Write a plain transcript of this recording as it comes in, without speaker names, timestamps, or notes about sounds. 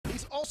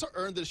also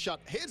earned this shot.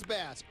 His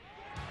bats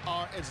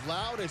are as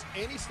loud as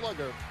any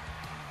slugger,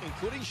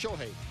 including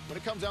Shohei. When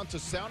it comes down to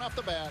sound off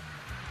the bat,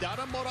 down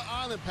on Motor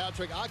Island,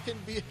 Patrick, I can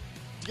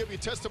give you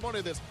testimony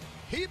of this.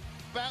 He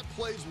bat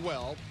plays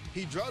well.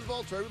 He drives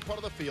well to every part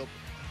of the field.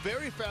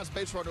 Very fast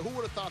base runner. Who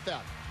would have thought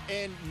that?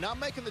 And not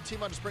making the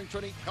team out of spring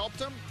training helped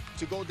him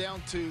to go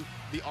down to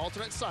the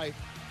alternate site,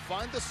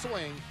 find the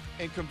swing,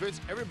 and convince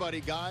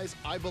everybody, guys,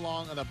 I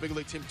belong on the big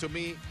league team. To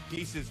me,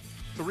 he's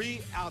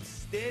 3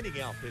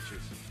 outstanding out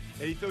pitches,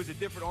 and he throws at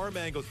different arm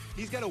angles.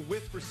 He's got a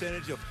whiff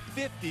percentage of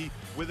 50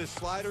 with his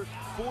slider,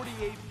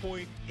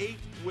 48.8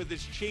 with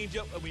his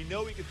changeup, and we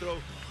know he can throw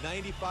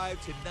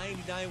 95 to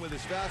 99 with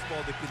his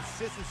fastball. The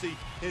consistency,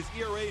 his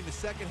ERA in the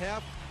second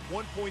half,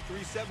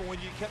 1.37. When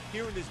you kept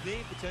hearing his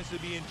name potentially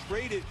being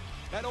traded,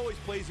 that always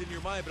plays in your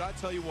mind. But I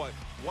tell you what,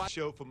 watch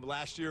show from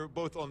last year,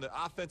 both on the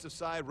offensive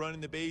side, running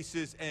the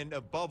bases, and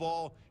above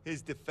all,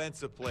 his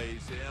defensive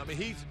plays. And, I mean,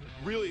 he's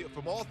really,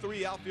 from all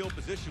 3 outfield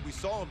positions, we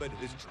saw him, but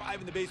his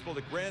driving the baseball,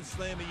 the grand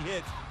slam he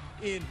hits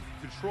in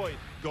Detroit,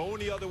 going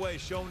the other way,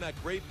 showing that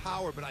great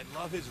power, but I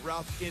love his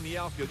routes in the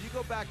outfield. You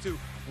go back to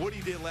what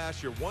he did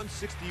last year,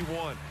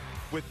 161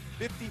 with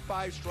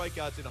 55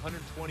 strikeouts and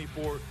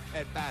 124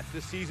 at-bats.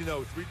 This season,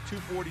 though,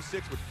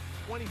 246 with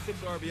 26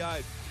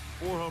 RBIs,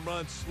 4 home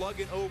runs,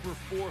 slugging over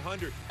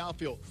 400.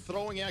 Outfield,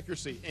 throwing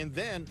accuracy, and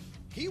then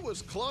he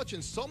was clutch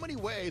in so many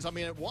ways. I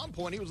mean, at one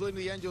point, he was leading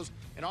the Angels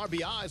in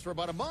RBIs for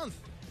about a month.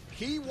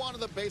 He wanted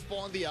the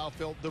baseball in the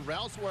outfield. The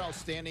routes were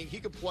outstanding. He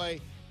could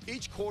play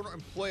each corner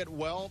and play it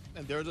well,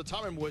 and there's a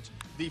time in which,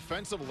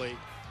 defensively,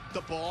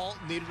 the ball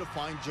needed to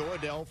find Jordon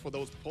Adell for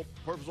those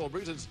purposeful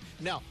reasons.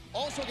 Now,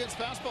 also against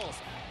fastballs.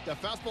 The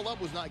fastball up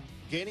was not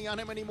gaining on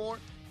him anymore.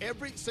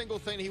 Every single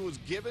thing he was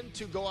given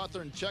to go out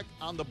there and check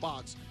on the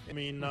box. I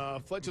mean,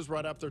 Fletcher's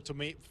right up there to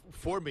me.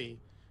 For me,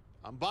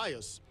 I'm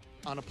biased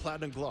on a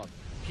platinum glove.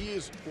 He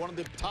is one of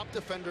the top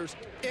defenders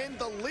in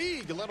the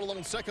league, let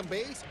alone second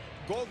base.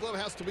 Gold glove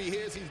has to be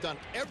his. He's done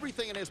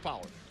everything in his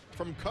power,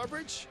 from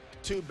coverage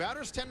to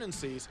batter's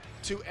tendencies,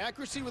 to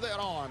accuracy with that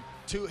arm,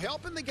 to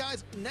helping the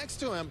guys next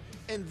to him,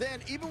 and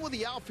then even with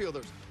the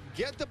outfielders,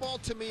 get the ball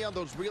to me on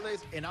those relays,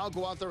 and I'll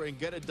go out there and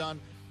get it done.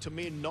 To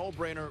me,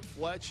 no-brainer.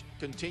 Fletch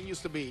continues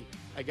to be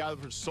a guy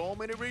for so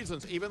many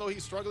reasons, even though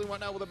he's struggling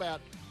right now with a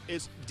bat,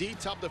 is the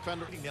top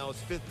defender. Now is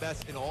 5th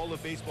best in all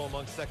of baseball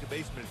among second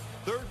basemen,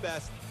 3rd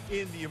best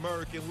in the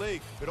American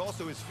League, but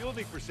also his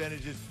fielding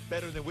percentage is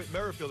better than Whit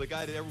Merrifield, a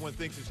guy that everyone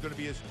thinks is going to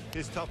be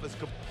his toughest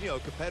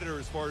competitor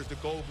as far as the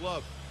Gold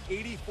Glove.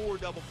 84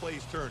 double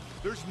plays turned.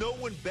 There's no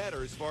one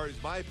better, as far as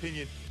my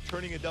opinion,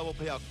 turning a double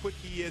play, how quick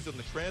he is on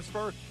the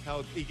transfer,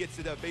 how he gets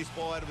to that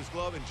baseball out of his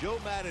glove. And Joe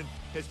Madden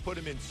has put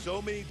him in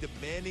so many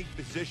demanding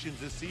positions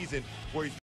this season where he's